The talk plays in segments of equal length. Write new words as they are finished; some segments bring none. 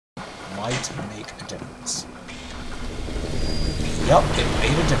might make a difference. Yep, it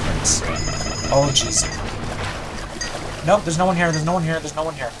made a difference. Oh, jeez. Nope, there's no one here, there's no one here, there's no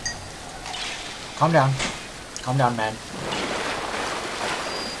one here. Calm down. Calm down, man.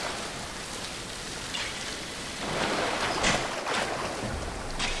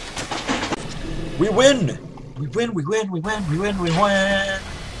 We win! We win, we win, we win, we win, we win!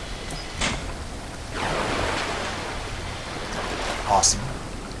 Awesome.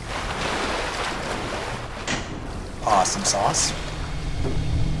 Awesome sauce.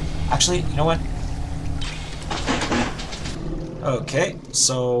 Actually, you know what? Okay,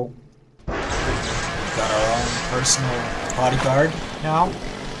 so we've got our own personal bodyguard now.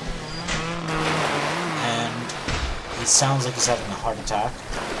 And he sounds like he's having a heart attack.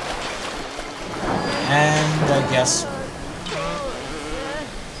 And I guess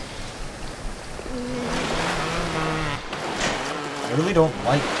I really don't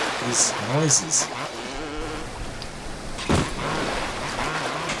like these noises.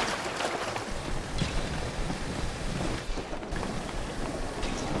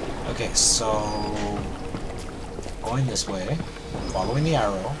 Okay, so going this way, following the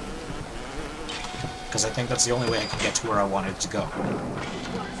arrow, because I think that's the only way I can get to where I wanted to go.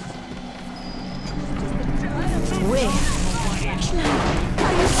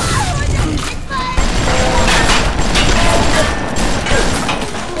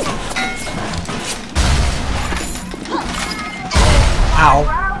 Ow!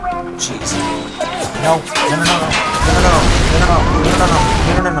 Jeez. No! No! No! No! No! No! No! No! No!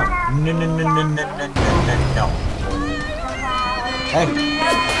 No! No! No! No! No! No! No! No! No! No! Hey!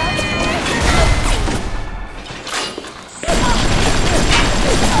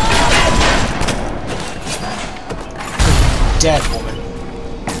 Dead woman.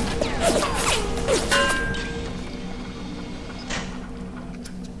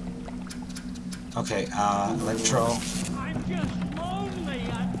 Okay, Electro. I'm just lonely.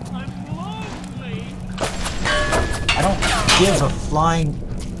 I'm lonely. I don't give a flying.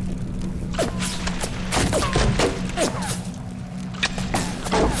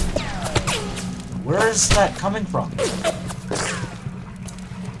 Where is that coming from?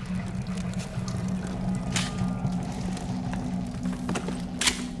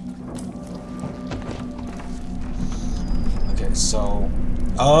 Okay, so...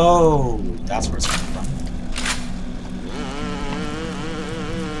 Oh, that's where it's coming from.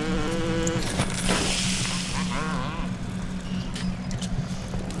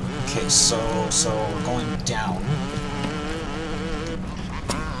 Okay, so going down.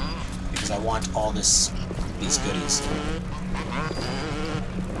 Because I want all these goodies.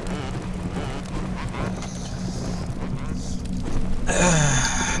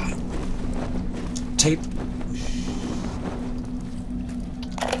 Tape.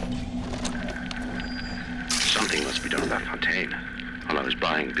 Something must be done about Fontaine. While I was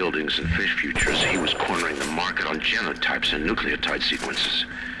buying buildings and fish futures, he was cornering the market on genotypes and nucleotide sequences.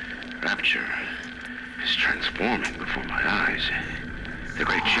 Rapture is transforming before my eyes. The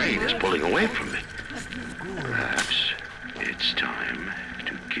great chain is pulling away from me. Perhaps it's time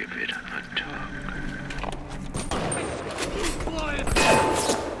to give it a tug.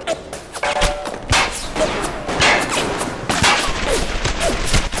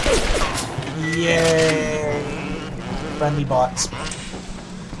 Yay! Friendly bots.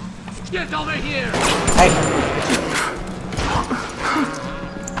 Get over here! Hey!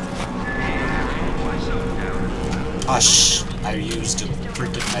 Hush! I used a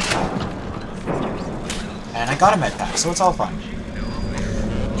freaking med pack. And I got a med pack, so it's all fine.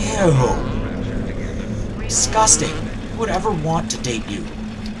 Ew! Disgusting! Who would ever want to date you?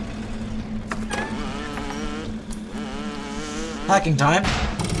 Hacking time!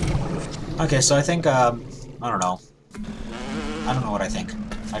 Okay, so I think, I don't know. I don't know what I think.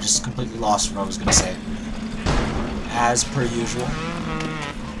 I just completely lost what I was gonna say. As per usual.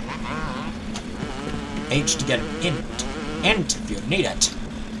 H to get an int. Int if you need it.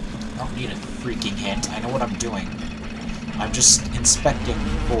 I don't need a freaking hint. I know what I'm doing. I'm just inspecting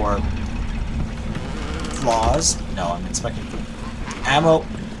for flaws. No, I'm inspecting for ammo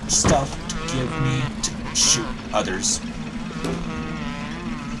stuff to give me to shoot others.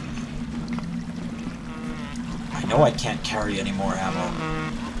 I know I can't carry any more ammo.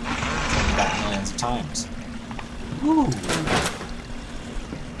 I've told me that millions of times. Woo!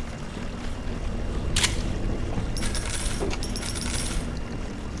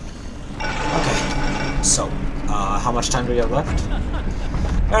 Okay, so, how much time do we have left?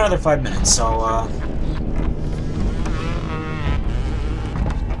 Another 5 minutes, so,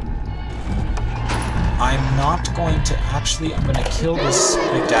 I'm not going to actually... I'm gonna kill this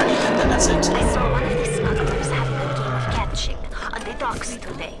Big Daddy, and then that's it. I saw one of the smugglers having a game of catching on the docks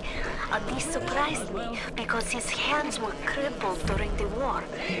today. This surprised me because his hands were crippled during the war.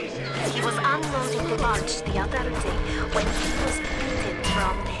 He was unloading the barge the other day when he was bitten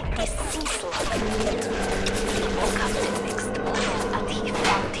from the sea slug. He woke up the next morning and he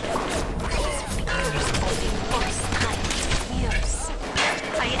found he could move his fingers for the first time in years.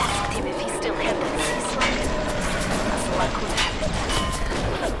 I asked him if he still had that sea slug. As luck would have it, he did.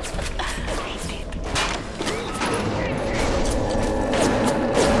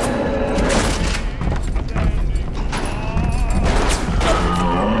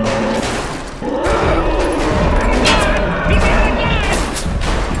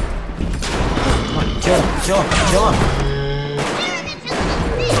 Kill him! Kill him!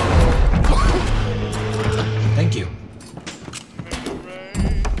 Thank you.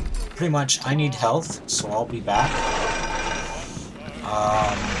 Pretty much, I need health, so I'll be back.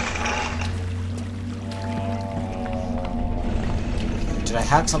 Did I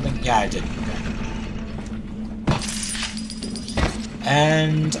have something? Yeah, I did. Okay.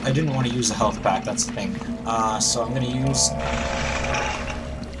 And I didn't want to use a health pack, that's the thing. So I'm gonna use...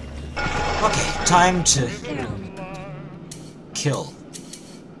 Okay, time to kill.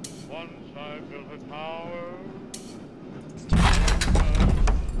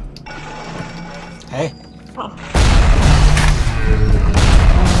 Hey.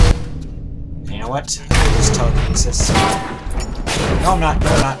 You know what? I'll use telekinesis. No, I'm not. No,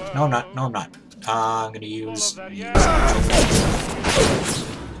 I'm not. No, I'm not. No, I'm not. I'm gonna use...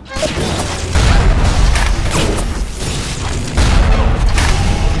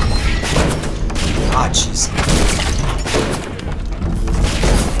 Ah, jeez.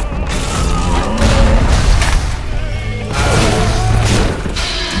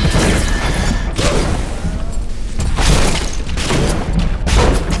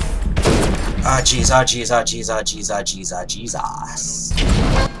 Ah, jeez, ah, jeez, ah, jeez, ah, jeez, ah, jeez, ah, Jesus.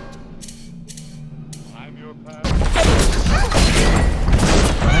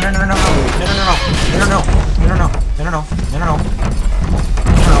 No, no, no, no, no, no, no, no, no, no, no, no, no, no, no, no, no, no.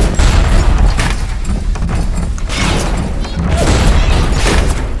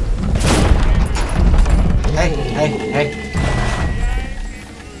 Hey, hey, hey.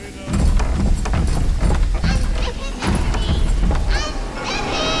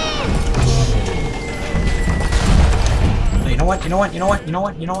 You know what? You know what? You know what? You know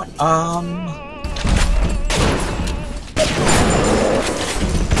what? You know what?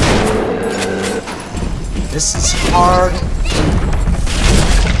 This is hard.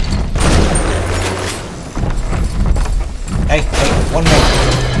 Hey, hey, one more.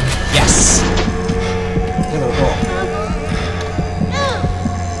 Yes. Give it a roll.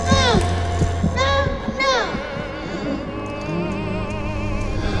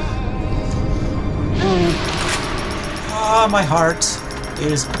 Ah, my heart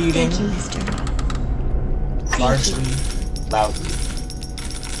is beating. Thank you, Mr. Largely, loudly.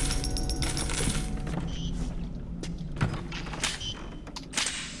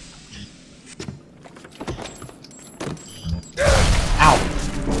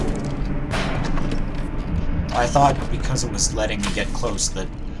 I thought because it was letting me get close that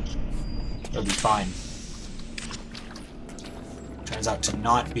it would be fine. Turns out to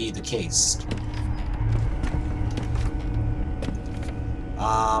not be the case.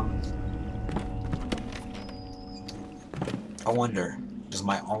 I wonder, does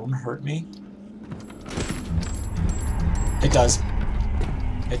my own hurt me? It does.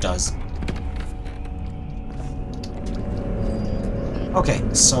 It does. Okay,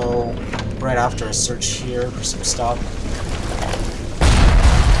 so right after a search here for some stuff.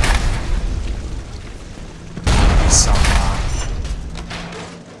 Some,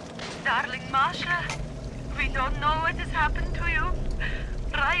 Darling Masha, we don't know what has happened to you.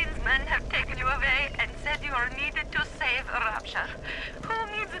 Ryan's men have taken you away and said you are needed to save Rapture.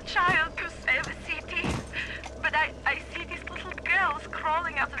 Who needs a child to save a city? But I see these little girls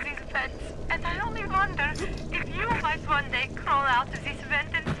crawling out of these vents, and I only wonder if you might one day crawl out of this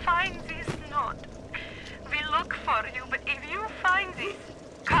vent and find this note. We look for you, but if you find this,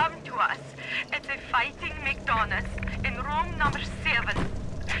 come to us at the Fighting McDonald's in room number 7.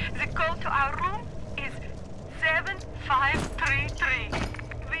 The code to our room is 7533.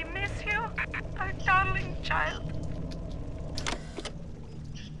 We miss you, our darling child.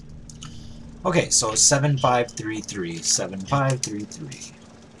 okay, so 7533. 7533.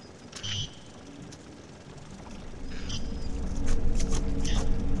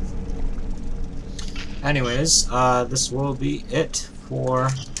 Anyways, this will be it for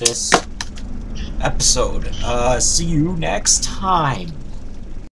this episode. See you next time.